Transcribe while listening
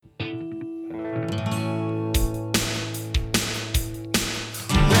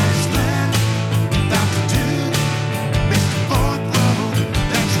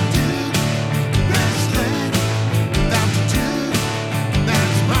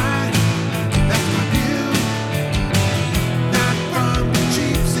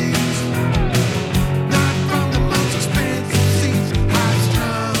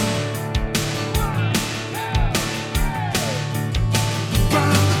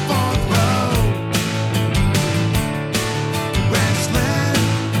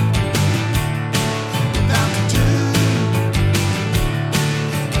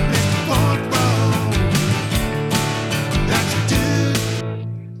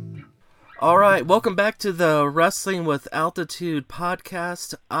All right, welcome back to the Wrestling with Altitude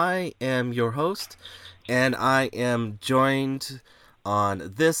podcast. I am your host, and I am joined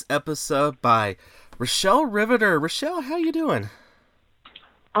on this episode by Rachelle Riveter. Rachelle, how you doing?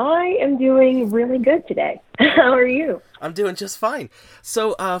 I am doing really good today. How are you? I'm doing just fine.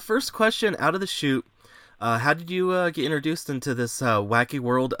 So, first question out of the chute, how did you get introduced into this wacky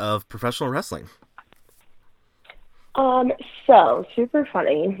world of professional wrestling? So super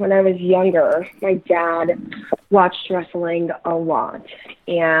funny. When I was younger, my dad watched wrestling a lot,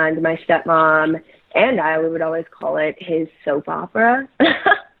 and my stepmom and I, we would always call it his soap opera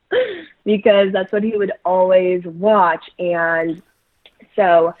because that's what he would always watch. And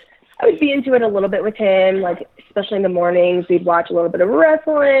so I would be into it a little bit with him, like especially in the mornings. We'd watch a little bit of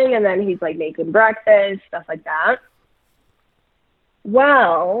wrestling, and then he'd like make him breakfast, stuff like that.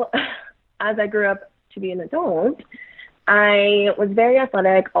 Well, as I grew up to be an adult, I was very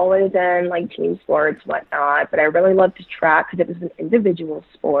athletic, always in like team sports, whatnot, but I really loved to track because it was an individual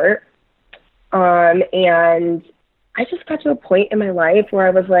sport. And I just got to a point in my life where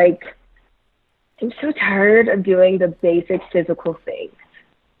I was like, I'm so tired of doing the basic physical things.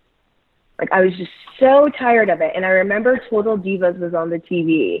 Like, I was just so tired of it. And I remember Total Divas was on the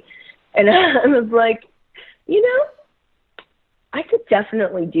TV, and I was like, you know, I could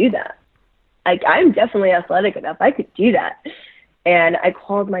definitely do that. Like, I'm definitely athletic enough. I could do that. And I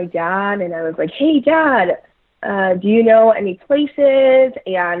called my dad, and I was like, hey, Dad, do you know any places?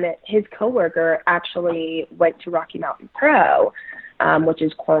 And his coworker actually went to Rocky Mountain Pro, which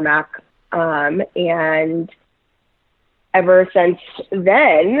is Cormac. And ever since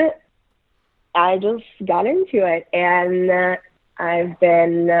then, I just got into it. And I've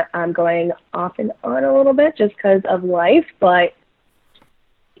been going off and on a little bit just because of life. But,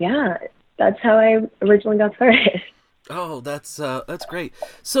 yeah, that's how I originally got started. Oh, that's great.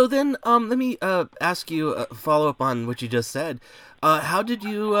 So then, let me ask you a follow up on what you just said. How did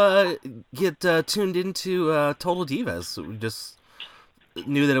you get tuned into Total Divas? You just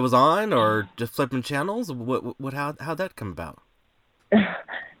knew that it was on, or just flipping channels? How'd that come about?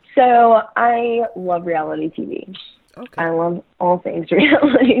 So I love reality TV. Okay. I love all things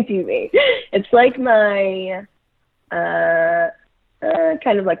reality TV. It's like my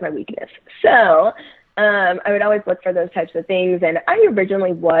kind of like my weakness. So I would always look for those types of things. And I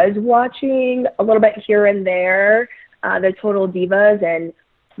originally was watching a little bit here and there, the Total Divas. And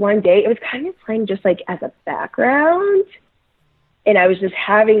one day it was kind of playing just like as a background. And I was just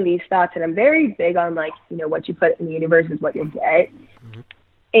having these thoughts. And I'm very big on like, you know, what you put in the universe is what you'll get. Mm-hmm.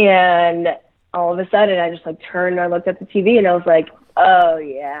 And all of a sudden I just like turned and I looked at the TV and I was like, oh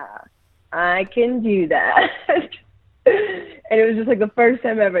yeah, I can do that. And it was just like the first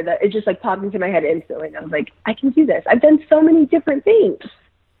time ever that it just like popped into my head instantly. And I was like, I can do this. I've done so many different things.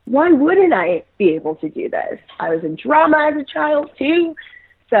 Why wouldn't I be able to do this? I was in drama as a child too.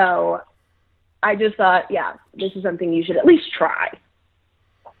 So I just thought, yeah, this is something you should at least try.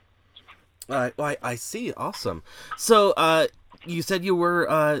 Well, I see. Awesome. So, you said you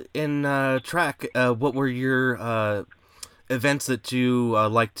were in track. What were your events that you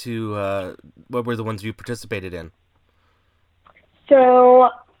like to? What were the ones you participated in? So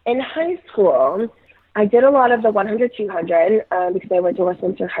in high school, I did a lot of the 100, 200 because I went to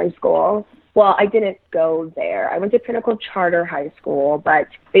Westminster High School. Well, I didn't go there. I went to Pinnacle Charter High School, but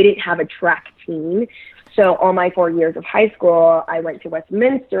they didn't have a track team. So all my 4 years of high school, I went to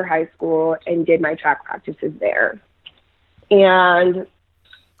Westminster High School and did my track practices there. And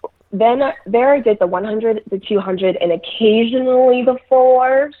then there I did the 100, the 200, and occasionally the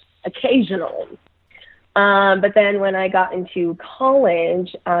 4, occasionally. But then when I got into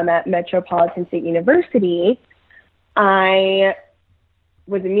college at Metropolitan State University, I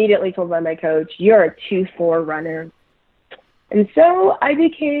was immediately told by my coach, you're a 2-4 runner. And so I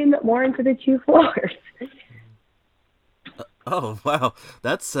became more into the 2-4s. Oh wow,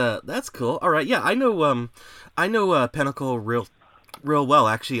 that's cool. All right, yeah, I know Pinnacle real well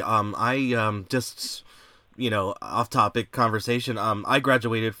actually. I just, you know, off topic conversation. I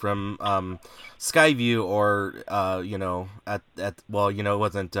graduated from Skyview, or you know, at well, you know, it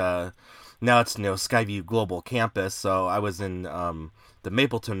wasn't now it's, you know, Skyview Global Campus. So I was in the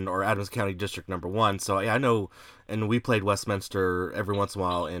Mapleton or Adams County District Number 1. So yeah, I know, and we played Westminster every once in a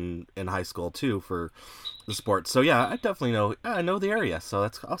while in high school too for the sport. So yeah, I definitely know. I know the area, so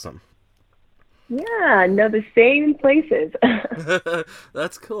that's awesome. Yeah, no, the same places.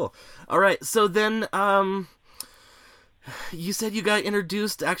 That's cool. All right, so then you said you got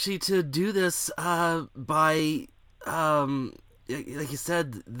introduced actually to do this by like you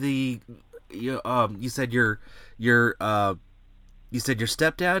said, you said your You said your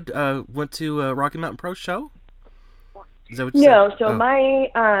stepdad went to Rocky Mountain Pro show? Is that what you said? No, so Oh,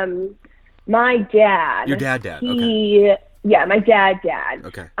 my your dad, dad. Okay. he, yeah, my dad.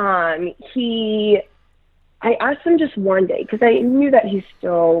 Okay. I asked him just one day because I knew that he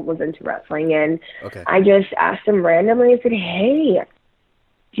still was into wrestling, and Okay. I just asked him randomly. I said, "Hey,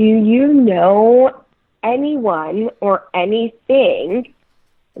 do you know anyone or anything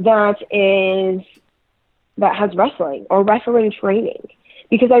that has wrestling or wrestling training?"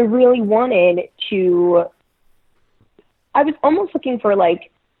 Because I really wanted to. I was almost looking for like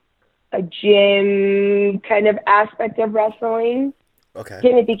a gym kind of aspect of wrestling. Okay.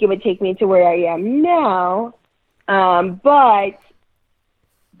 Didn't think it would take me to where I am now. But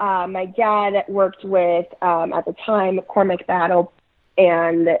my dad worked with, at the time, Cormac Battle,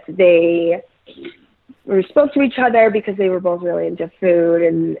 and they spoke to each other because they were both really into food,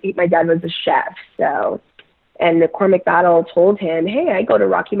 and my dad was a chef. So, and the Cormac Battle told him, "Hey, I go to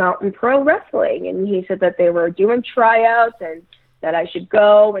Rocky Mountain Pro Wrestling," and he said that they were doing tryouts and that I should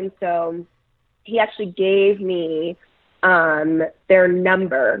go. And so he actually gave me their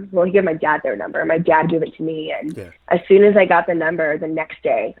number. Well, he gave my dad their number. My dad gave it to me, and Yeah. as soon as I got the number the next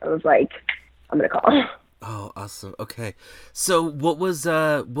day, I was like, I'm gonna call. Oh, awesome. Okay. So what was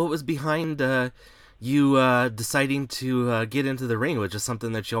behind you deciding to get into the ring? Was it just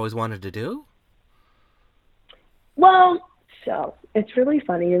something that you always wanted to do? Well, so it's really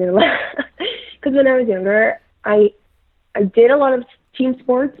funny because when I was younger, I did a lot of team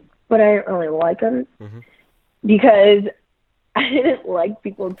sports, but I didn't really like them Mm-hmm. because I didn't like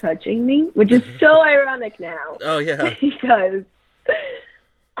people touching me, which is so ironic now. Oh yeah. Because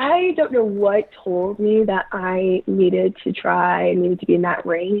I don't know what told me that I needed to to be in that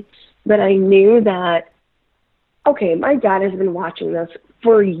ring, but I knew that, okay, my dad has been watching this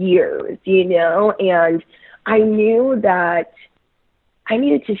for years, and I knew that I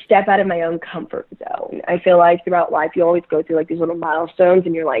needed to step out of my own comfort zone. I feel like throughout life, you always go through like these little milestones,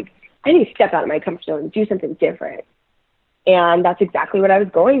 and you're like, I need to step out of my comfort zone and do something different. And that's exactly what I was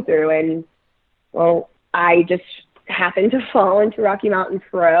going through. And, well, I just happened to fall into Rocky Mountain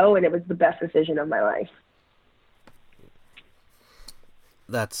Pro, and it was the best decision of my life.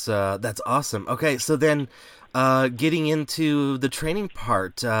 That's awesome. Okay, so then getting into the training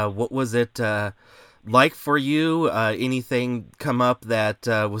part, what was it like for you? Anything come up that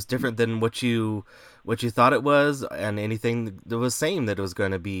was different than what you thought it was, and anything that was same that it was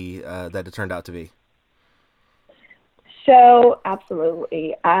going to be that it turned out to be? So,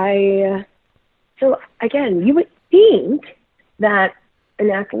 absolutely. So again, you would think that an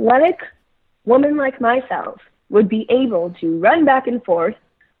athletic woman like myself would be able to run back and forth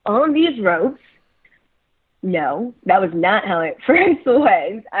on these ropes. No, that was not how it first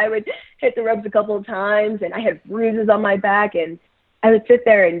was. I would hit the ropes a couple of times, and I had bruises on my back, and I would sit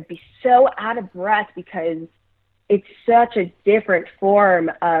there and be so out of breath because it's such a different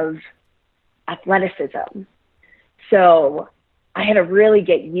form of athleticism. So I had to really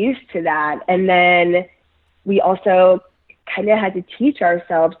get used to that. And then we also kind of had to teach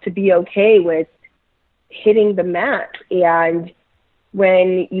ourselves to be okay with hitting the mat. And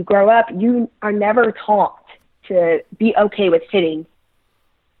when you grow up, you are never taught to be okay with hitting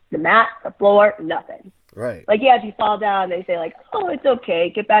the mat, the floor, nothing. Right. Like, yeah, if you fall down, they say like, oh, it's okay,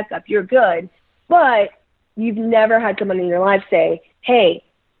 get back up, you're good. But you've never had someone in your life say, hey,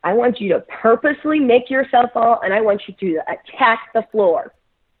 I want you to purposely make yourself fall, and I want you to attack the floor.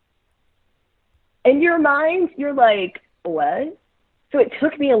 In your mind, you're like, what? So it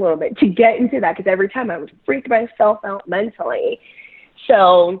took me a little bit to get into that because every time I would freak myself out mentally.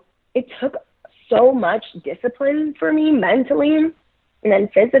 So it took so much discipline for me mentally, and then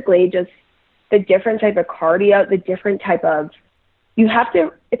physically, just the different type of cardio, the different type of,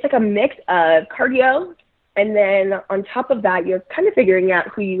 it's like a mix of cardio. And then on top of that, you're kind of figuring out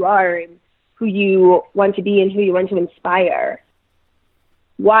who you are and who you want to be and who you want to inspire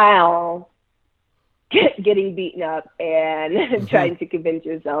while getting beaten up and trying to convince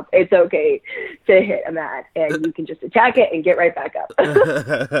yourself it's okay to hit a mat and you can just attack it and get right back up.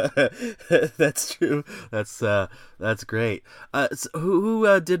 That's true. That's great. So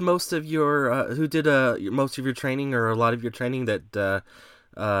who did most of your most of your training or a lot of your training that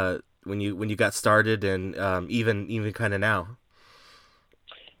when you got started and even kind of now?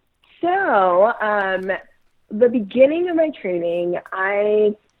 So the beginning of my training,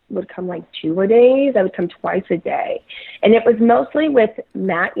 I would come like 2 a days. I would come twice a day. And it was mostly with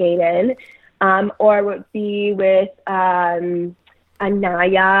Matt Yaden, or it would be with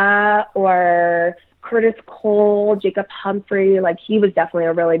Anaya or Curtis Cole, Jacob Humphrey. Like, he was definitely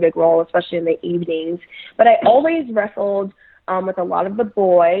a really big role, especially in the evenings. But I always wrestled with a lot of the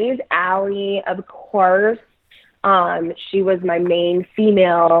boys. Allie, of course, she was my main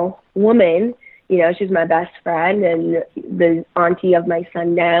female woman. You know, she's my best friend and the auntie of my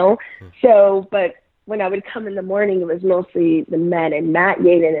son now. So, but when I would come in the morning, it was mostly the men, and Matt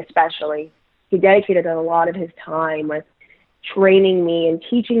Yaden especially. He dedicated a lot of his time with training me and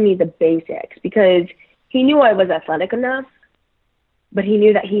teaching me the basics because he knew I was athletic enough, but he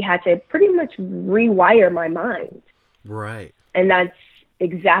knew that he had to pretty much rewire my mind. Right. And that's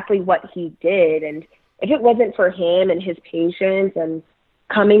exactly what he did. And if it wasn't for him and his patience and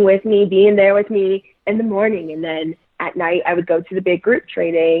coming with me, being there with me in the morning, and then at night I would go to the big group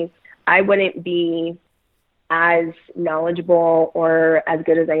training, I wouldn't be as knowledgeable or as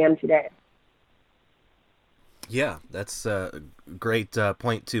good as I am today. Yeah, that's a great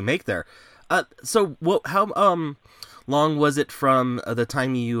point to make there. So, how long was it from the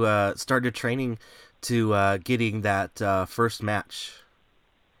time you started training to getting that first match?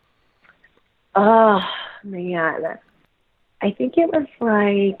 Oh, man. I think it was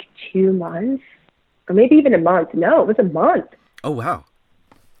like 2 months or maybe even a month. No, it was a month. Oh, wow.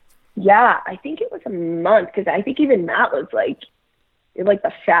 Yeah, I think it was a month because I think even Matt was like, you're like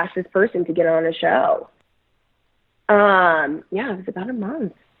the fastest person to get on a show. Yeah, it was about a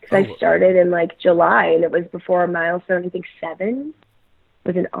month because I started in like July and it was before a milestone. I think 7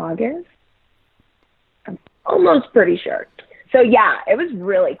 was in August. I'm almost pretty sure. So yeah, it was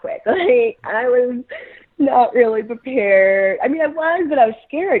really quick. Like I was not really prepared. I mean, I was, but I was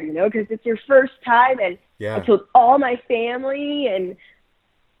scared, you know, because it's your first time, and I told all my family, and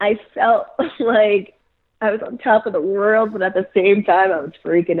I felt like I was on top of the world, but at the same time, I was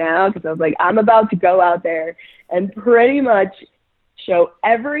freaking out because I was like, I'm about to go out there and pretty much show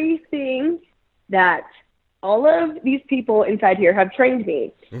everything that all of these people inside here have trained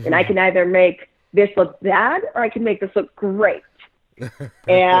me. Mm-hmm. And I can either make this look bad or I can make this look great.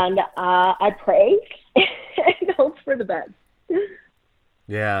 And I prayed and hoped for the best.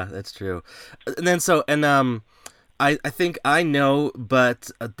 Yeah, that's true. And then I think I know, but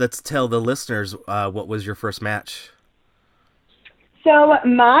let's tell the listeners what was your first match. So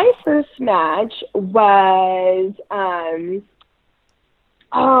my first match was,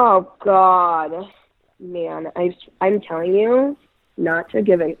 oh God, man, I'm telling you, not to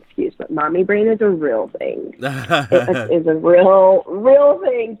give an excuse, but mommy brain is a real thing. It is a real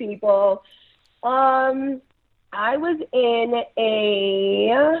thing, people. I was in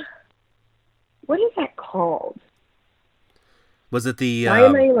what is that called? Was it the Why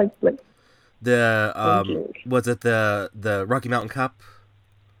am I like was it the Rocky Mountain Cup?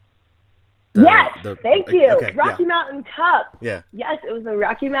 Yes, thank you. Okay, Rocky Mountain Cup. Yeah. Yes, it was the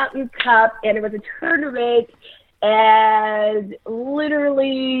Rocky Mountain Cup, and it was a tournament, and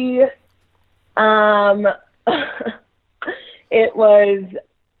literally, it was.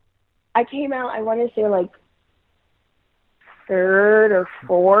 I came out. I want to say like 3rd or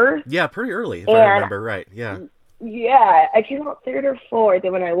 4th. Yeah, pretty early, if I remember right. Yeah. Yeah, I came out 3rd or 4th,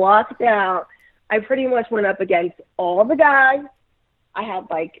 and when I walked out, I pretty much went up against all the guys. I had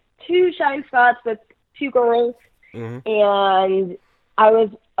like 2 shine spots with 2 girls, and I was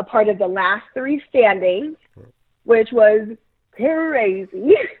a part of the last 3 standing, which was crazy.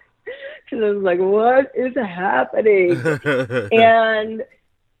 Because I was like, what is happening? And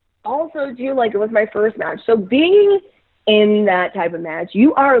also, too, like, it was my first match. So being in that type of match,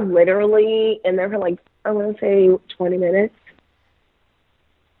 you are literally in there for, like, I want to say 20 minutes.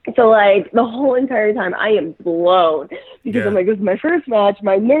 So, like, the whole entire time, I am blown. Because I'm like, this is my first match.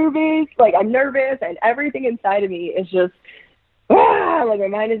 I'm nervous, and everything inside of me is just, like, my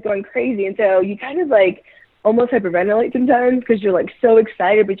mind is going crazy. And so you kind of, like, almost hyperventilate sometimes because you're, like, so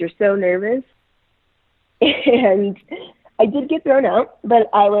excited, but you're so nervous. And I did get thrown out, but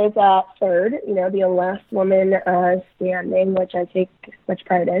I was 3rd, you know, the last woman standing, which I take much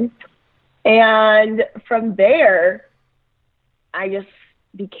pride in. And from there, I just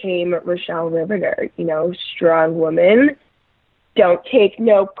became Rachelle Riveter, you know, strong woman, don't take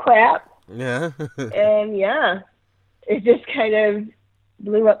no crap. Yeah. And yeah, it just kind of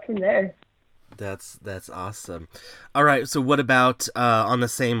blew up from there. That's awesome. All right, so what about on the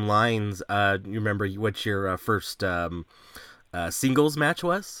same lines? You remember what your first singles match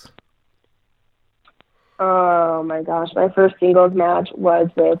was? Oh my gosh, my first singles match was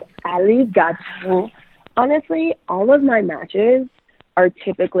with Ali Gato. Honestly, all of my matches were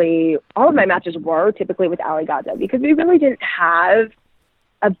typically with Ali Gato because we really didn't have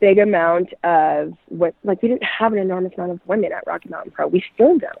a big amount of we didn't have an enormous amount of women at Rocky Mountain Pro. We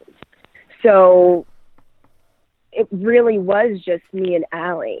still don't. So it really was just me and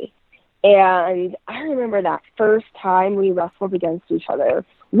Ali. And I remember that first time we wrestled against each other.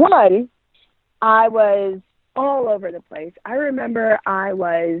 One, I was all over the place. I remember I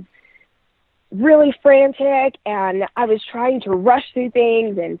was really frantic and I was trying to rush through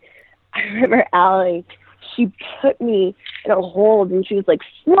things. And I remember Allie, she put me in a hold and she was like,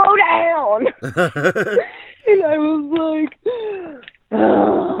 slow down. And I was like,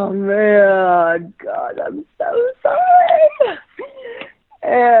 oh man, God, I'm so sorry.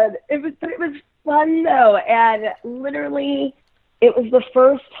 And it was fun though. And literally it was the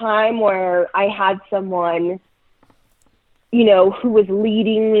first time where I had someone, you know, who was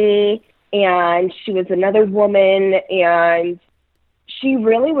leading me, and she was another woman, and she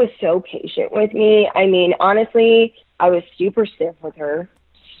really was so patient with me. I mean, honestly, I was super stiff with her.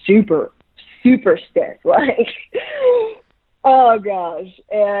 Super, super stiff. Like, oh gosh.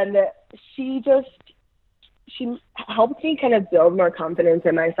 And she helped me kind of build more confidence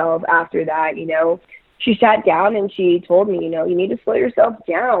in myself after that, you know. She sat down and she told me, you know, you need to slow yourself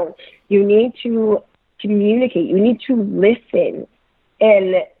down. You need to communicate. You need to listen.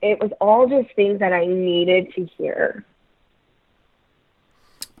 And it was all just things that I needed to hear.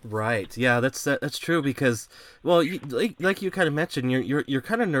 Right. Yeah, that's true because, well, like you kind of mentioned, you're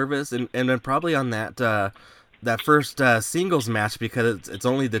kind of nervous and then probably on that first singles match because it's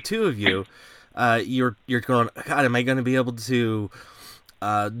only the two of you. You're going, God, am I going to be able to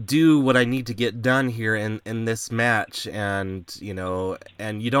do what I need to get done here in this match? And you know,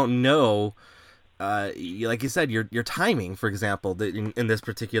 and you don't know, like you said, your timing, for example, in this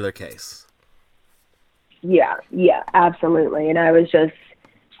particular case. Yeah, absolutely.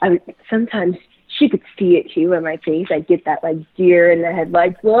 And sometimes she could see it too in my face. I'd get that like deer in the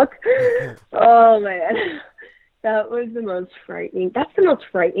headlights look. Oh man. That was the most frightening. That's the most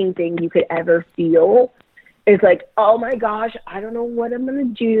frightening thing you could ever feel. Is like, oh my gosh, I don't know what I'm gonna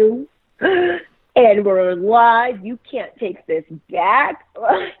do. And we're live. You can't take this back.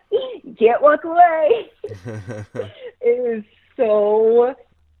 You can't walk away. It's so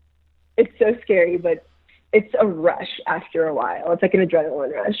scary, but it's a rush after a while. It's like an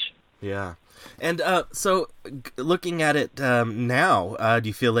adrenaline rush. Yeah. And so looking at it now, do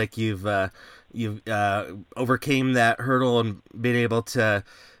you feel like you've overcame that hurdle and been able to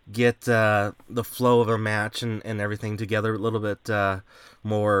get the flow of a match and everything together a little bit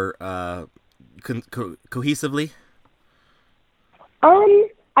more cohesively? I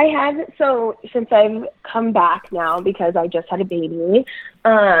have, so since I've come back now because I just had a baby,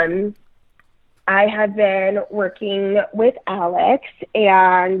 I have been working with Alex,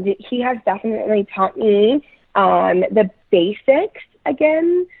 and he has definitely taught me the basics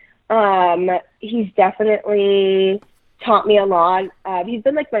again. He's definitely taught me a lot. He's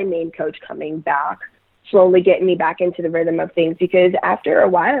been like my main coach coming back, slowly getting me back into the rhythm of things, because after a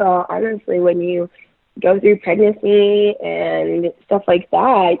while, honestly, when you go through pregnancy and stuff like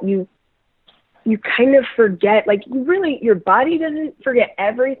that, you kind of forget, like, your body doesn't forget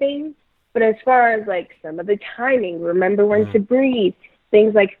everything, but as far as like some of the timing, remember when to breathe,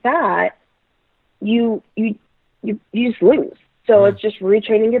 things like that, you just lose. So it's just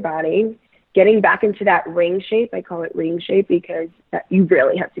retraining your body, getting back into that ring shape. I call it ring shape because you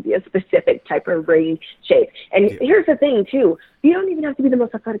really have to be a specific type of ring shape. And here's the thing too, you don't even have to be the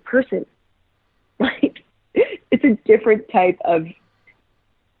most athletic person. Like, it's a different type of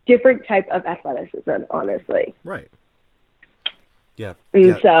athleticism, honestly. Right. Yeah.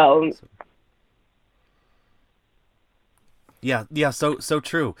 And so Yeah, so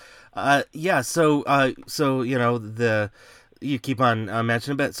true. So you know, you keep on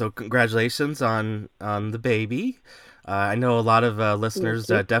mentioning it. So congratulations on the baby. I know a lot of listeners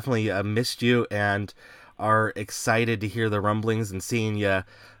definitely missed you and are excited to hear the rumblings and seeing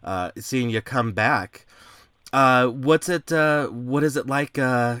you come back. What is it like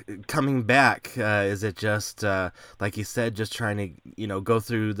coming back? Is it just like you said, just trying to, you know, go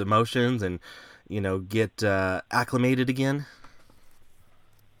through the motions and, you know, get acclimated again?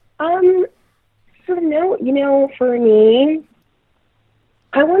 So no, you know, for me,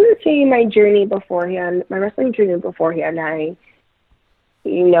 I want to say my journey beforehand, my wrestling journey beforehand, I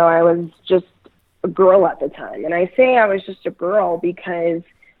was just a girl at the time. And I say I was just a girl because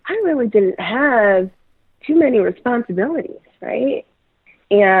I really didn't have too many responsibilities, right?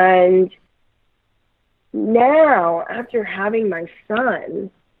 And now, after having my son,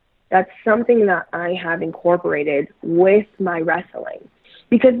 that's something that I have incorporated with my wrestling,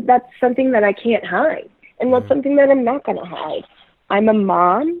 because that's something that I can't hide, and that's something that I'm not going to hide. I'm a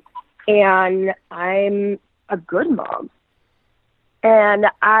mom, and I'm a good mom. And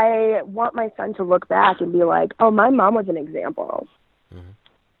I want my son to look back and be like, oh, my mom was an example.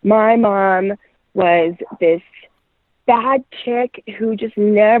 My mom was this bad chick who just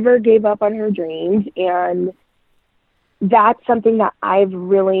never gave up on her dreams, and that's something that I've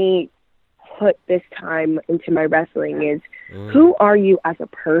really put this time into my wrestling is who are you as a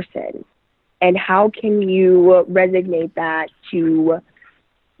person, and how can you resonate that to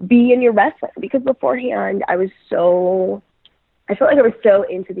be in your wrestling? Because beforehand I felt like I was so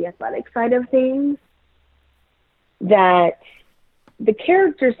into the athletic side of things that the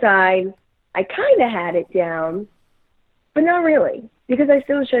character side, I kind of had it down, but not really, because I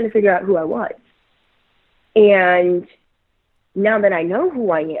still was trying to figure out who I was. And now that I know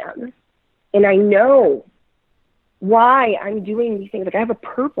who I am, and I know why I'm doing these things, like I have a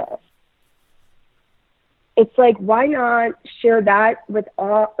purpose, it's like, why not share that with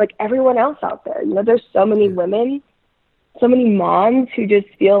everyone else out there? You know, there's so many women, so many moms who just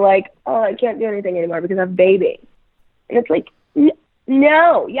feel like, oh, I can't do anything anymore because I have a baby. And it's like,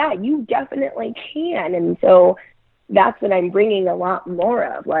 no, yeah, you definitely can. And so that's what I'm bringing a lot more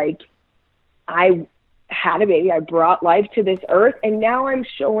of. Like, I had a baby, I brought life to this earth, and now I'm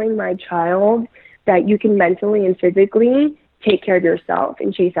showing my child that you can mentally and physically take care of yourself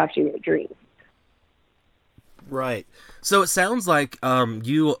and chase after your dreams. Right. So it sounds like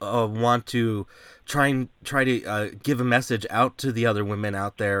you want to try to give a message out to the other women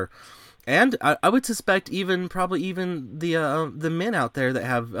out there, and I would suspect probably even the men out there that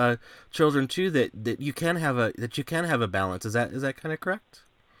have children too, that you can have a balance. Is that kind of correct?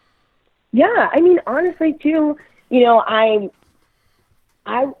 Yeah, I mean, honestly, too, you know,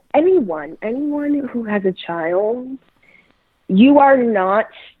 anyone who has a child, you are not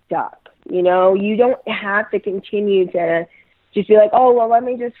stuck. You know, you don't have to continue to just be like, oh, well, let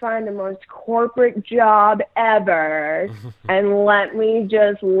me just find the most corporate job ever and let me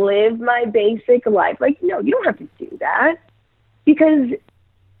just live my basic life. Like, no, you don't have to do that. Because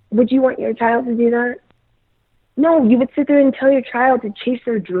would you want your child to do that? No, you would sit there and tell your child to chase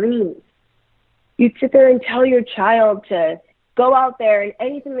their dreams. You'd sit there and tell your child to go out there and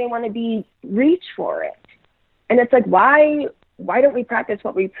anything they want to be, reach for it. And it's like, why don't we practice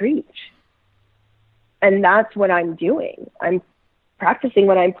what we preach? And that's what I'm doing. I'm practicing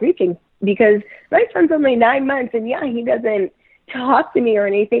what I'm preaching, because my son's only 9 months, and yeah, he doesn't talk to me or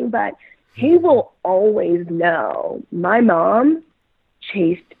anything, but he will always know my mom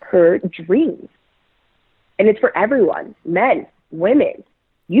chased her dreams. And it's for everyone, men, women.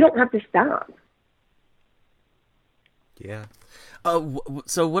 You don't have to stop. Yeah.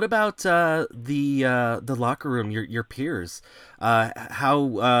 So what about the locker room? Your peers.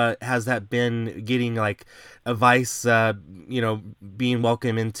 How has that been? Getting like advice, being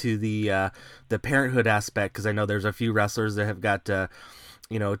welcome into the parenthood aspect, because I know there's a few wrestlers that have got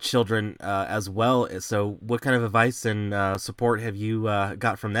children as well. So what kind of advice and support have you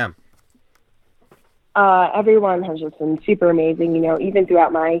got from them? Everyone has just been super amazing. You know, even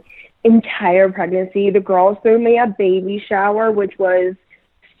throughout my entire pregnancy, the girls threw me a baby shower, which was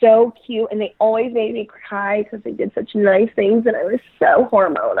so cute, and they always made me cry because they did such nice things, and I was so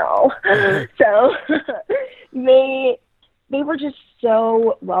hormonal. So they were just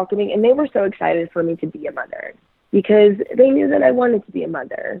so welcoming, and they were so excited for me to be a mother because they knew that I wanted to be a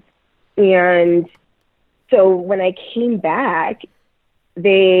mother. And so when I came back,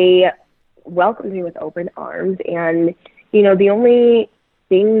 they welcomed me with open arms, and the only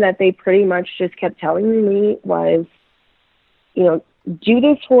thing that they pretty much just kept telling me was, do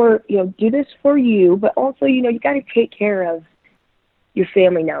this for you, but also, you got to take care of your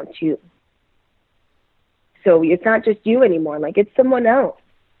family now too. So it's not just you anymore, like it's someone else.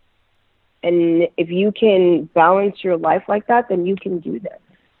 And if you can balance your life like that, then you can do this.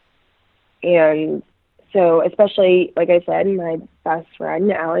 And so, especially, like I said, my best friend,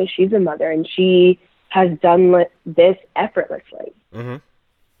 Allie, she's a mother, and she has done this effortlessly. Mm-hmm.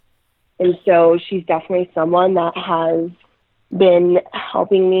 And so she's definitely someone that has been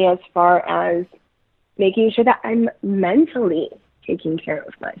helping me as far as making sure that I'm mentally taking care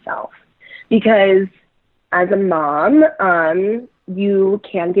of myself. Because as a mom, you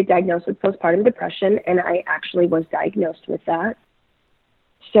can get diagnosed with postpartum depression, and I actually was diagnosed with that.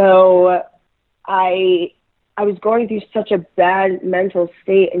 So I was going through such a bad mental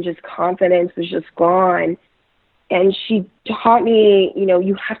state, and just confidence was just gone. And she taught me,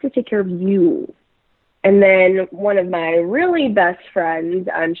 you have to take care of you. And then one of my really best friends,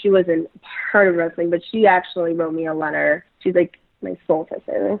 she wasn't part of wrestling, but she actually wrote me a letter. She's like my soul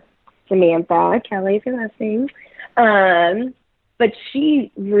sister, Samantha Kelly, if you're listening. But she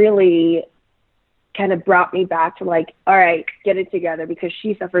really kind of brought me back to like, all right, get it together, because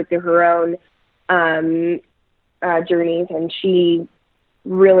she suffered through her own journeys, and she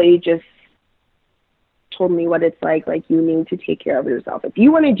really just told me what it's like you need to take care of yourself. If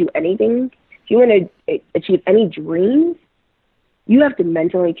you want to do anything, if you want to achieve any dreams, you have to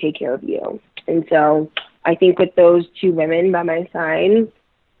mentally take care of you. And so I think with those two women by my side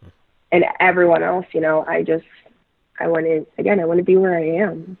and everyone else, you know, I want to be where I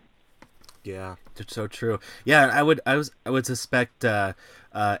am. Yeah, it's so true. Yeah, I would suspect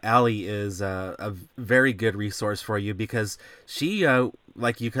Allie is a very good resource for you because she,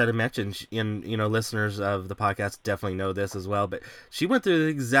 like you kind of mentioned, and you know, listeners of the podcast definitely know this as well. But she went through the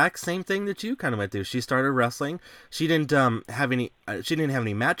exact same thing that you kind of went through. She started wrestling. She didn't have any. She didn't have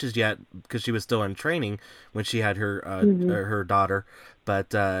any matches yet because she was still in training when she had her daughter.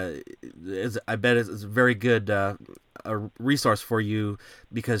 But I bet it's a very good a resource for you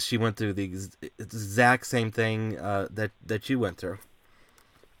because she went through the exact same thing that you went through.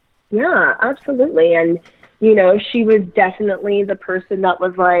 Yeah, absolutely. And, you know, she was definitely the person that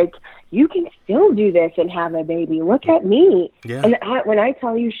was like, you can still do this and have a baby. Look at me. Yeah. And when I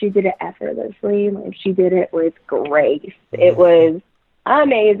tell you she did it effortlessly, like she did it with grace. It was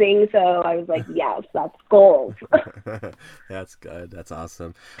amazing. So I was like, yes, that's gold. That's good. That's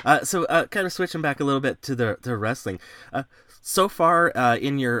awesome. So kind of switching back a little bit to the wrestling. So far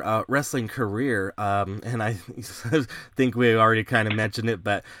in your wrestling career, and I think we already kind of mentioned it,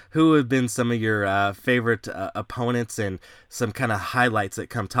 but who have been some of your favorite opponents and some kind of highlights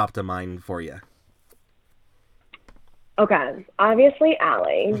that come top to mind for you? Okay, obviously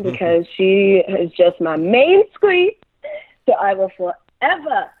Allie, because she is just my main squeak, so I will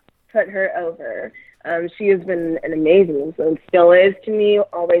forever put her over. She has been an amazing influence, still is to me,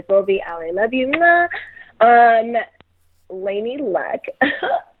 always will be. Allie, love you. Lainey Luck.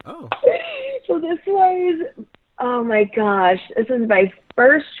 Oh. So this was, oh my gosh, this was my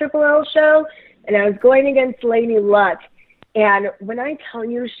first Triple L show, and I was going against Lainey Luck. And when I tell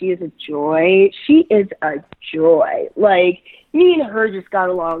you she is a joy, she is a joy. Like, me and her just got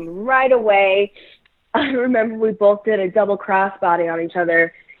along right away. I remember we both did a double crossbody on each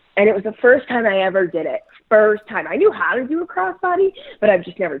other, and it was the first time I ever did it. First time. I knew how to do a crossbody, but I've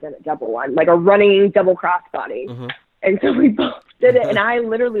just never done a double one, like a running double crossbody. Mm-hmm. And so we both did it, and I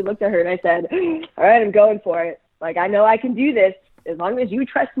literally looked at her and I said, all right, I'm going for it. Like, I know I can do this as long as you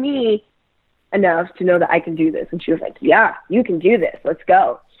trust me enough to know that I can do this. And she was like, yeah, you can do this. Let's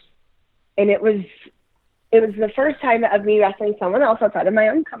go. And it was the first time of me wrestling someone else outside of my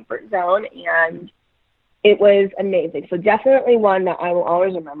own comfort zone, and it was amazing. So definitely one that I will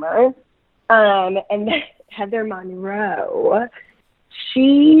always remember. And then Heather Monroe,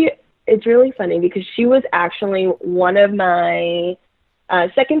 it's really funny because she was actually one of my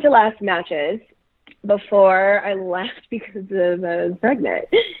second to last matches before I left because of I was pregnant.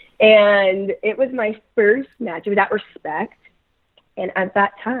 And it was my first match with that respect. And at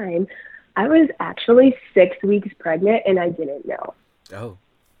that time, I was actually 6 weeks pregnant and I didn't know. Oh.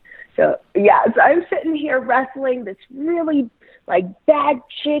 So, yeah, so I'm sitting here wrestling this really, like, bad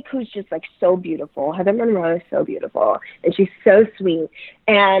chick who's just, like, so beautiful. Heather Monroe is so beautiful, and she's so sweet.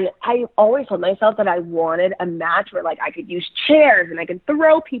 And I always told myself that I wanted a match where, like, I could use chairs and I could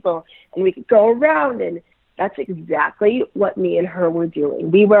throw people and we could go around. And that's exactly what me and her were doing.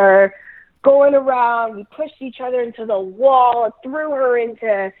 We were going around. We pushed each other into the wall, threw her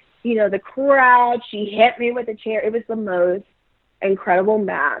into, you know, the crowd. She hit me with a chair. It was the most incredible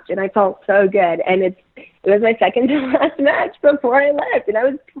match, and I felt so good. And it was my second to last match before I left, and I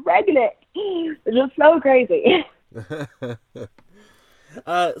was pregnant. It was just so crazy.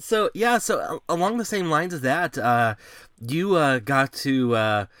 So along the same lines of that, you got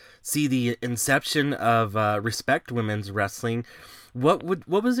to see the inception of Respect Women's Wrestling. What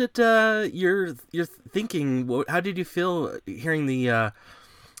was it you're thinking? How did you feel hearing the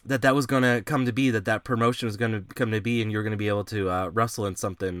that was going to come to be, that promotion was going to come to be, and you're going to be able to wrestle in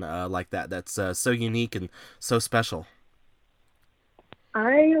something like that that's so unique and so special?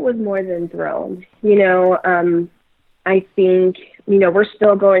 I was more than thrilled. You know, I think, you know, we're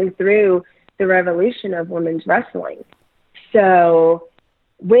still going through the revolution of women's wrestling. So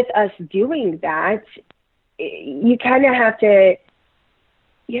with us doing that, you kind of have to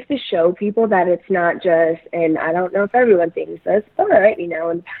show people that it's not just, and I don't know if everyone thinks this, but, you know,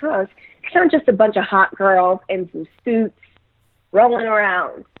 in the past, it's not just a bunch of hot girls in some suits rolling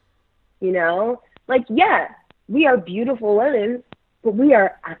around, you know? Like, yeah, we are beautiful women, but we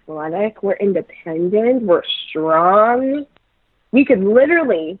are athletic, we're independent, we're strong. We could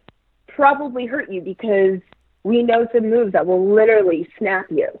literally probably hurt you because we know some moves that will literally snap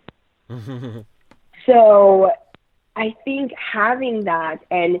you. So I think having that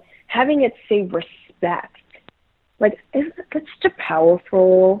and having it say respect, Like, that's such a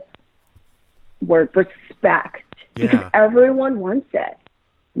powerful word, respect. Because Yeah. everyone wants it.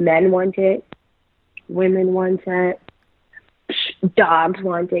 Men want it. Women want it. Dogs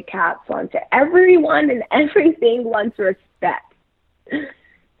want it. Cats want it. Everyone and everything wants respect.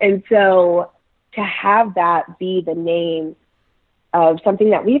 And so to have that be the name of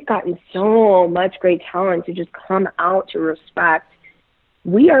something that we've gotten so much great talent to just come out to respect,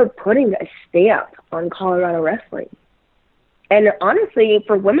 we are putting a stamp on Colorado wrestling. And honestly,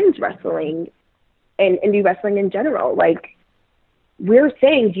 for women's wrestling and indie wrestling in general, like, we're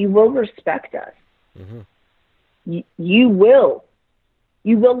saying you will respect us. Mm-hmm. You will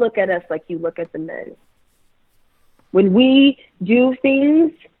look at us like you look at the men. When we do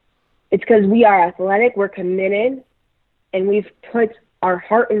things, it's because we are athletic, we're committed, and we've put our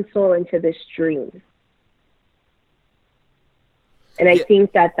heart and soul into this dream. And I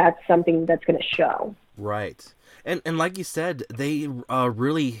think that that's something that's going to show. Right. And like you said, they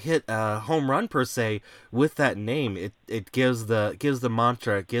really hit a home run per se with that name. It gives the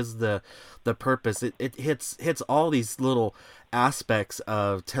mantra, it gives the purpose. It hits all these little aspects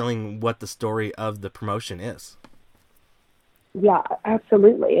of telling what the story of the promotion is. Yeah,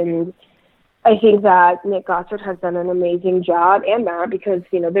 absolutely. And I think that Nick Gossard has done an amazing job, and Matt, because,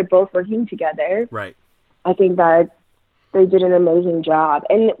 you know, they're both working together. Right. I think that they did an amazing job.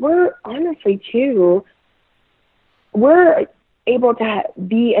 And we're honestly, too, we're able to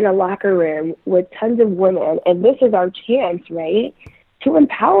be in a locker room with tons of women, and this is our chance, right, to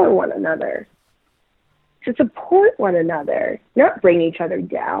empower one another, to support one another, not bring each other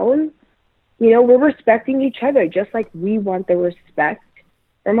down. You know, we're respecting each other just like we want the respect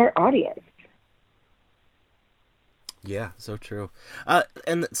from our audience. Yeah, so true.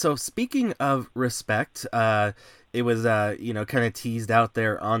 And so speaking of respect, it was, kind of teased out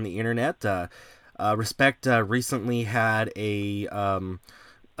there on the internet. Respect recently had a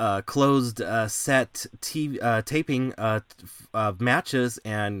closed set taping of matches,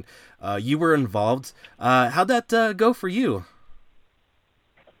 and you were involved. How'd that go for you?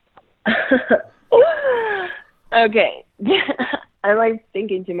 Okay. I'm like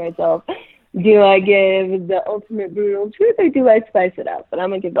thinking to myself, do I give the ultimate brutal truth or do I spice it up? But I'm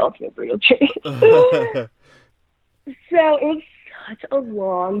going to give the ultimate brutal truth. So it was such a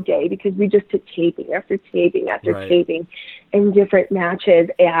long day because we just took taping after taping after taping in different matches.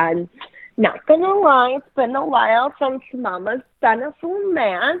 And not going to lie, it's been a while since Mama's done a full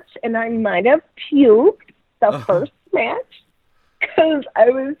match, and I might have puked the first match because I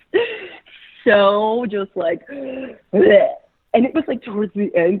was so just like, bleh. And it was like towards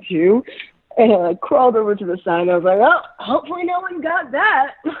the end too. And I crawled over to the side. I was like, oh, hopefully no one got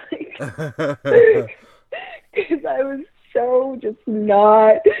that. Because I was so just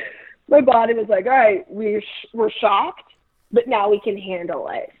not, my body was like, all right, we're shocked, but now we can handle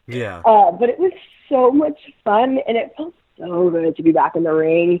it. Yeah. But it was so much fun, and it felt so good to be back in the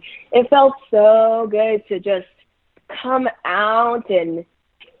ring. It felt so good to just come out and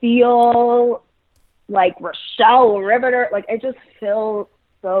feel like Rachelle, Riveter. Like, it just feels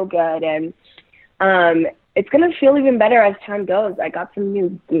so good. And it's going to feel even better as time goes. I got some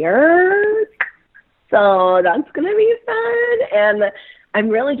new gear, so that's going to be fun. And I'm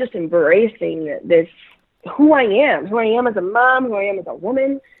really just embracing this, who I am as a mom, who I am as a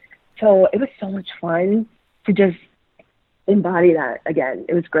woman. So it was so much fun to just embody that again.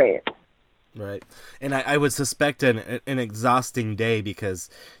 It was great. Right. And I would suspect an exhausting day because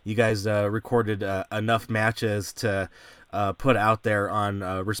you guys recorded enough matches to put out there on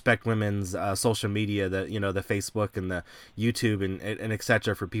Respect Women's social media, the Facebook and the YouTube and et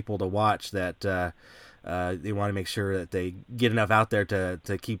cetera, for people to watch, that they want to make sure that they get enough out there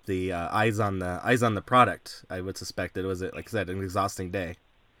to keep the eyes on the product. I would suspect it was, like I said, an exhausting day.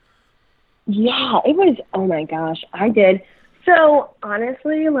 Yeah, it was. Oh my gosh, I did. So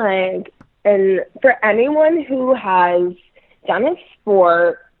honestly, like, and for anyone who has done a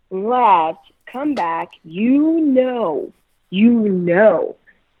sport, left, come back, you know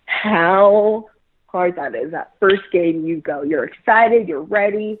how hard that is. That first game you go, you're excited, you're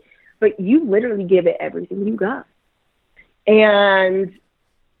ready, but you literally give it everything you got. And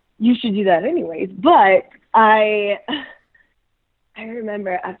you should do that anyways. But I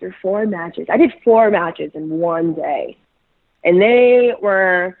remember after 4 matches, I did 4 matches in one day, and they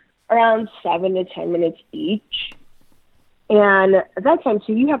were around 7 to 10 minutes each. And at that time,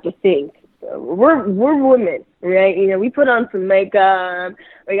 too, you have to think, we're women, right? You know, we put on some makeup.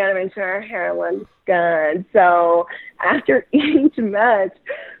 We got to make sure our hair looks good. So after each match,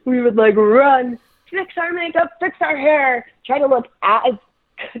 we would, like, run, fix our makeup, fix our hair, try to look as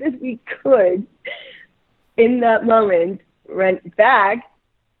good as we could. in that moment, went back,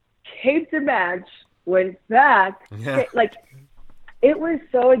 taped the match, went back. Yeah. Like, it was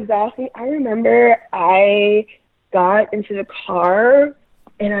so exhausting. I remember I got into the car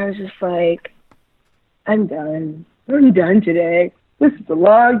and I was just like, I'm done. I'm done today. This is a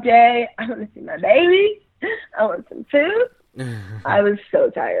long day. I want to see my baby. I want some food. I was so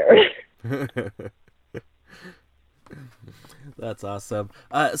tired. That's awesome.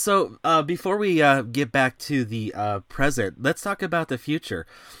 So before we get back to the present, let's talk about the future.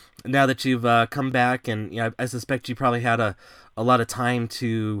 Now that you've come back, and I suspect you probably had a lot of time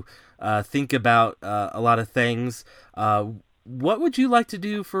to think about a lot of things. What would you like to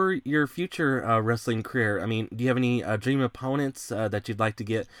do for your future wrestling career? I mean, do you have any dream opponents that you'd like to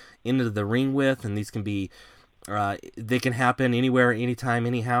get into the ring with? And these can be, they can happen anywhere, anytime,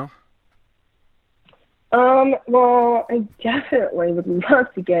 anyhow. Well, I definitely would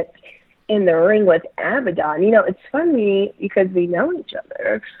love to get in the ring with Abaddon. It's funny because we know each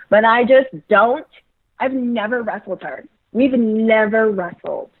other, but I just don't. I've never wrestled her. We've never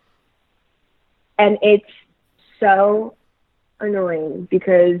wrestled. And it's so annoying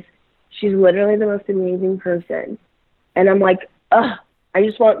because she's literally the most amazing person. And I'm like, ugh, I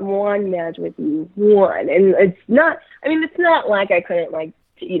just want one match with you. One. And it's not like I couldn't, like,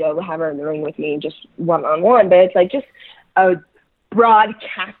 have her in the ring with me just one-on-one, but it's like just a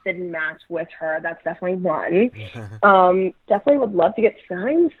broadcasted match with her. That's definitely one. Definitely would love to get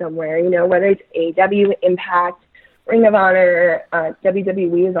signed somewhere, whether it's AEW, Impact, Ring of Honor,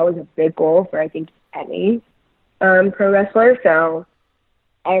 WWE is always a big goal for, I think, any pro wrestler. So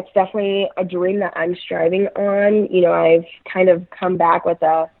it's definitely a dream that I'm striving on. I've kind of come back with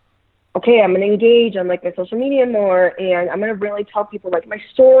okay, I'm going to engage on, like, my social media more, and I'm going to really tell people, like, my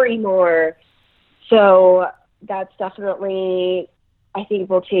story more. So that's definitely, I think,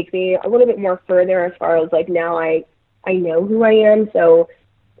 will take me a little bit more further as far as, like, now I know who I am. So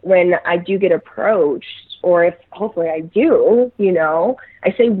when I do get approached, or if hopefully I do,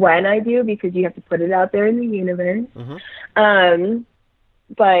 I say when I do because you have to put it out there in the universe. Mm-hmm.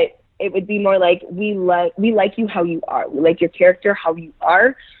 But it would be more like, we like you how you are. We like your character how you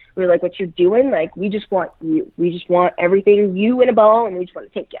are. We like what you're doing. Like, we just want you. We just want everything you in a ball, and we just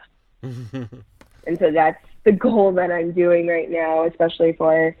want to take you. And so that's the goal that I'm doing right now, especially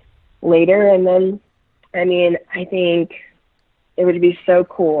for later. And then, I mean, I think it would be so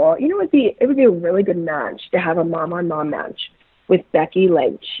cool. It would be a really good match to have a mom-on-mom match with Becky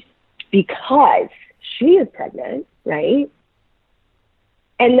Lynch because she is pregnant, right?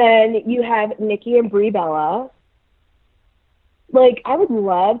 And then you have Nikki and Brie Bella. Like, I would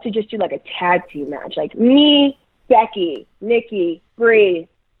love to just do, like, a tag team match. Like, me, Becky, Nikki, Brie.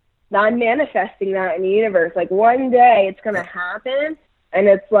 Now I'm manifesting that in the universe. Like, one day it's going to happen, and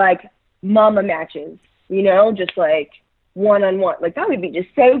it's, like, mama matches, just, like, one-on-one. Like, that would be just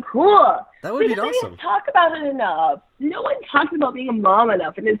so cool. That would be awesome. They don't talk about it enough. No one talks about being a mom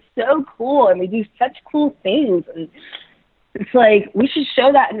enough, and it's so cool, and we do such cool things. And it's like, we should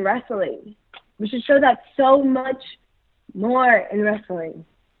show that in wrestling. We should show that so much more in wrestling.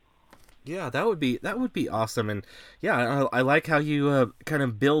 Yeah, that would be awesome. And yeah, I like how you kind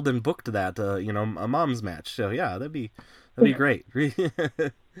of build and booked that a mom's match. So yeah, that'd be great.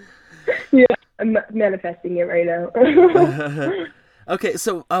 Yeah, I'm manifesting it right now. Okay,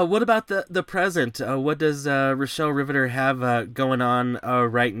 so what about the present? What does Rachelle Riveter have going on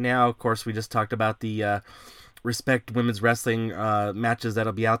right now? Of course, we just talked about the Respect Women's Wrestling matches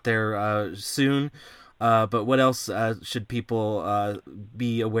that'll be out there soon. But what else should people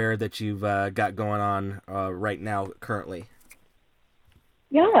be aware that you've got going on right now, currently?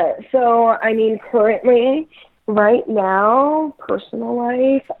 Yeah, so, I mean, currently, right now, personal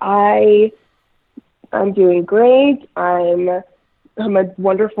life, I'm doing great. I'm a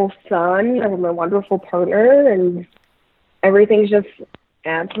wonderful son. I'm a wonderful partner, and everything's just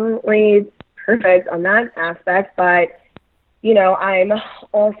absolutely perfect on that aspect. But I'm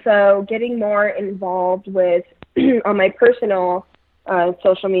also getting more involved with on my personal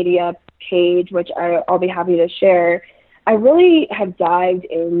social media page, which I'll be happy to share. I really have dived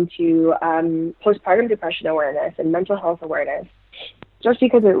into postpartum depression awareness and mental health awareness, just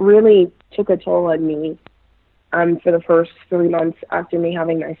because it really took a toll on me for the first 3 months after me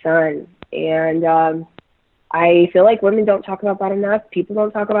having my son. And I feel like women don't talk about that enough. People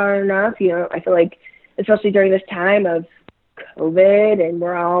don't talk about it enough. I feel like, especially during this time of COVID and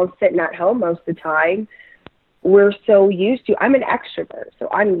we're all sitting at home most of the time, we're so used to, I'm an extrovert, so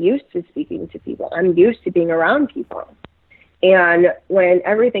I'm used to speaking to people. I'm used to being around people. And when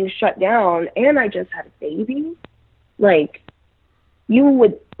everything's shut down and I just had a baby, I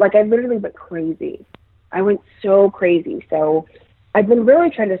literally went crazy. I went so crazy. So I've been really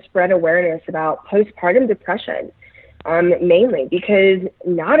trying to spread awareness about postpartum depression, mainly because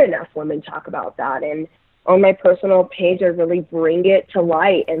not enough women talk about that. And on my personal page, I really bring it to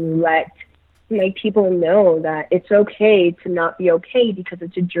light and let my people know that it's okay to not be okay because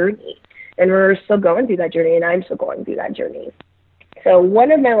it's a journey. And we're still going through that journey, and I'm still going through that journey. So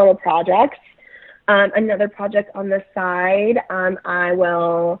one of my little projects, another project on the side, I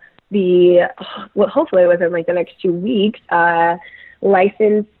will be, well, hopefully within like the next 2 weeks,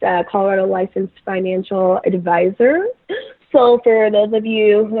 licensed, Colorado licensed financial advisor. So for those of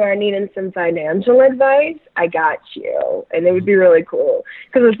you who are needing some financial advice, I got you. And it would be really cool.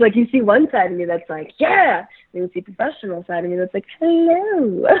 Because it's like you see one side of me that's like, yeah. And you see professional side of me that's like,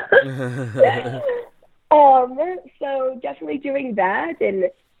 hello. So definitely doing that. And,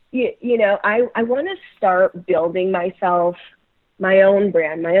 you know, I want to start building myself, my own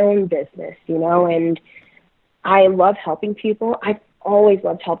brand, my own business, you know. And I love helping people. I've always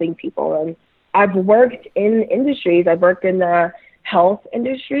loved helping people. And I've worked in industries. I've worked in the health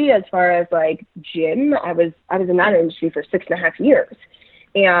industry as far as like gym. I was in that industry for 6.5 years.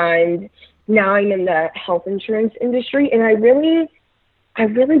 And now I'm in the health insurance industry. And I really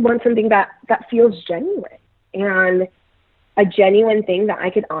want something that feels genuine. And a genuine thing that I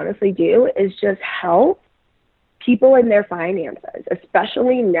could honestly do is just help people in their finances,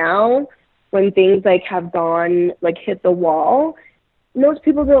 especially now when things like have gone, like hit the wall. Most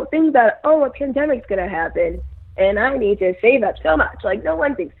people don't think that, oh, a pandemic's going to happen and I need to save up so much. Like, no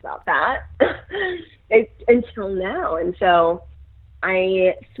one thinks about that until now. And so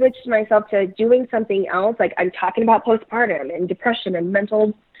I switched myself to doing something else. Like, I'm talking about postpartum and depression and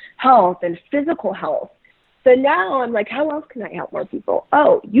mental health and physical health. So now I'm like, how else can I help more people?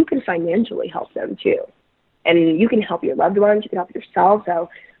 Oh, you can financially help them too. And you can help your loved ones. You can help yourself. So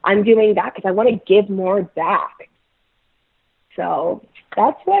I'm doing that because I want to give more back. So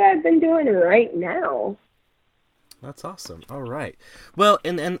that's what I've been doing right now. That's awesome. All right. Well,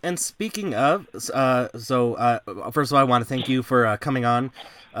 and speaking of, first of all, I want to thank you for coming on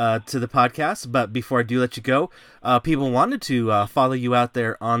to the podcast. But before I do let you go, people wanted to follow you out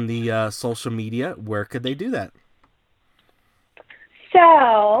there on the social media. Where could they do that?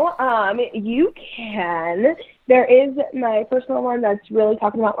 So you can. There is my personal one that's really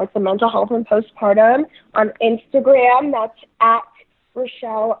talking about like the mental health and postpartum on Instagram. That's at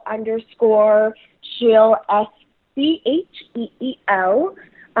Rachelle_Scheel, SCHEEL.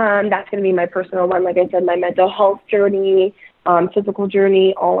 That's going to be my personal one. Like I said, my mental health journey, physical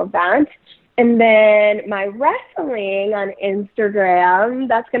journey, all of that. And then my wrestling on Instagram,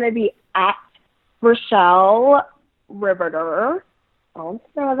 that's going to be at Rachelle Riveter. All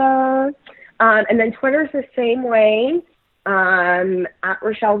together. And then Twitter's the same way, at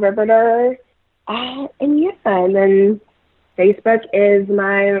Rachelle Riveter. And then Facebook is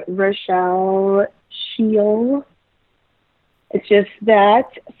my Rachelle Scheel. It's just that.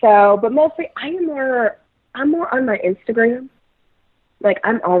 So, but mostly I'm more on my Instagram. Like,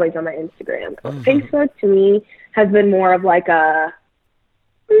 I'm always on my Instagram. Mm-hmm. Facebook to me has been more of like a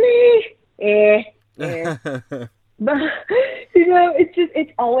But, you know,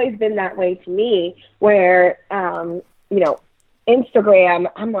 it's always been that way to me where, you know, Instagram,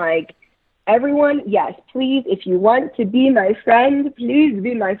 I'm like, everyone, yes, please, if you want to be my friend, please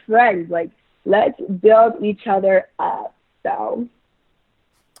be my friend. Like, let's build each other up. So.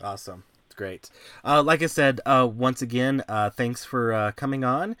 Awesome. Great. Like I said, once again, thanks for coming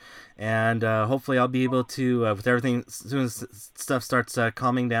on, and hopefully I'll be able to, with everything, as soon as stuff starts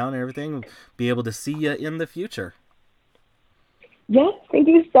calming down and everything, be able to see you in the future. Yes, thank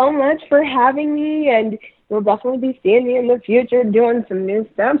you so much for having me, and you'll definitely be seeing me in the future doing some new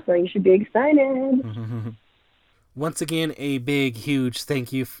stuff, so you should be excited. Once again, a big, huge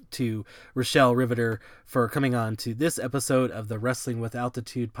thank you to Rachelle Riveter for coming on to this episode of the Wrestling with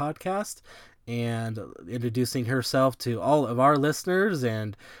Altitude podcast and introducing herself to all of our listeners,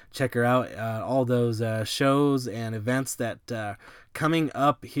 and check her out, all those shows and events that coming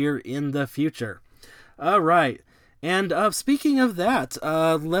up here in the future. All right. And speaking of that,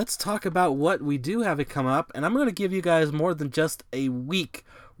 let's talk about what we do have it come up. And I'm going to give you guys more than just a week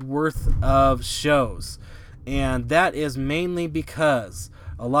worth of shows. And that is mainly because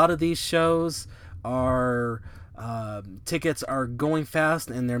a lot of these shows are, tickets are going fast,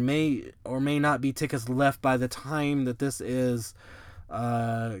 and there may or may not be tickets left by the time that this is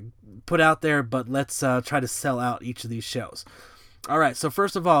put out there. But let's try to sell out each of these shows. All right, so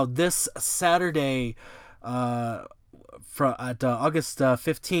first of all, this Saturday, August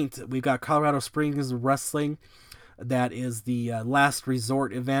 15th, we've got Colorado Springs Wrestling. That is the Last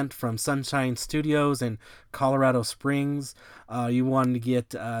Resort event from Sunshine Studios in Colorado Springs. You want to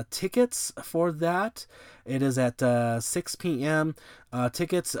get tickets for that. It is at 6 p.m.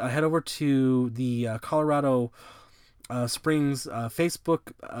 Tickets, head over to the Colorado Springs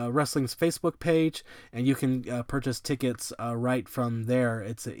Facebook Wrestling's Facebook page, and you can purchase tickets right from there.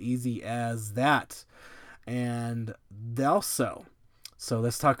 It's easy as that. And also, so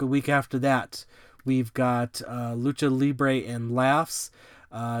let's talk a week after that. We've got Lucha Libre and Laughs.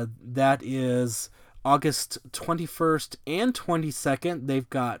 That is August 21st and 22nd. They've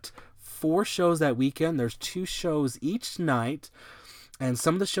got 4 shows that weekend. There's 2 shows each night, and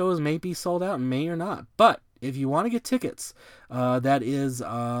some of the shows may be sold out and may or not. But if you want to get tickets, that is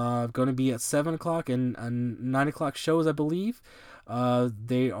going to be at 7 o'clock and 9 o'clock shows, I believe.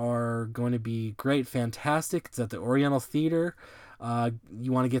 They are going to be great, fantastic. It's at the Oriental Theater.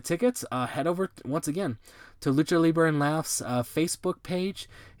 You want to get tickets? Head over, once again, to Lucha Libre and Laughs Facebook page,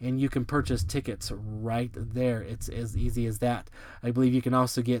 and you can purchase tickets right there. It's as easy as that. I believe you can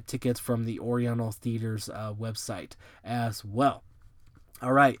also get tickets from the Oriental Theater's website as well.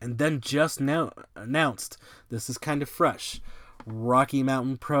 All right, and then just now announced, this is kind of fresh, Rocky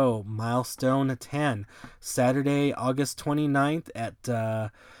Mountain Pro Milestone 10, Saturday, August 29th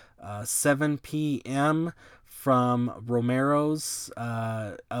at 7 p.m. from Romero's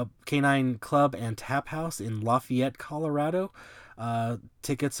Canine Club and Tap House in Lafayette, Colorado.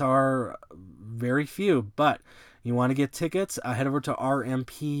 Tickets are very few, but you want to get tickets, head over to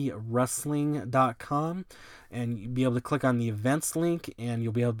rmpwrestling.com, and you'll be able to click on the events link, and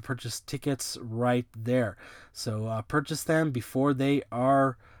you'll be able to purchase tickets right there. So purchase them before they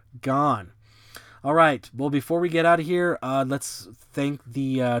are gone. All right, well, before we get out of here, let's thank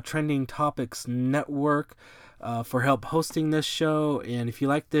the Trending Topics Network for help hosting this show. And if you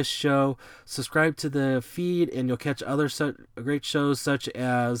like this show, subscribe to the feed, and you'll catch other great shows such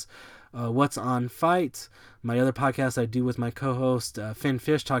as What's on Fight, my other podcast I do with my co-host Finn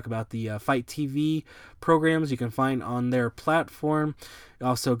Fish, talk about the Fight TV programs you can find on their platform. You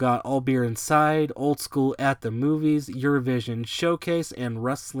also got All Beer Inside, Old School at the Movies, Eurovision Showcase, and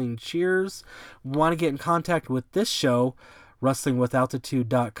Wrestling Cheers. Want to get in contact with this show?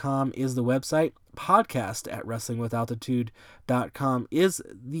 WrestlingWithAltitude.com is the website. Podcast at WrestlingWithAltitude.com is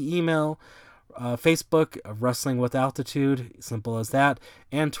the email. Facebook of Wrestling with Altitude, simple as that,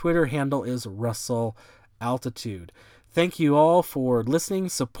 and Twitter handle is Wrestle Altitude. Thank you all for listening,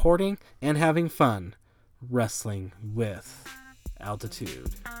 supporting, and having fun wrestling with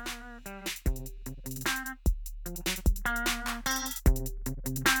Altitude.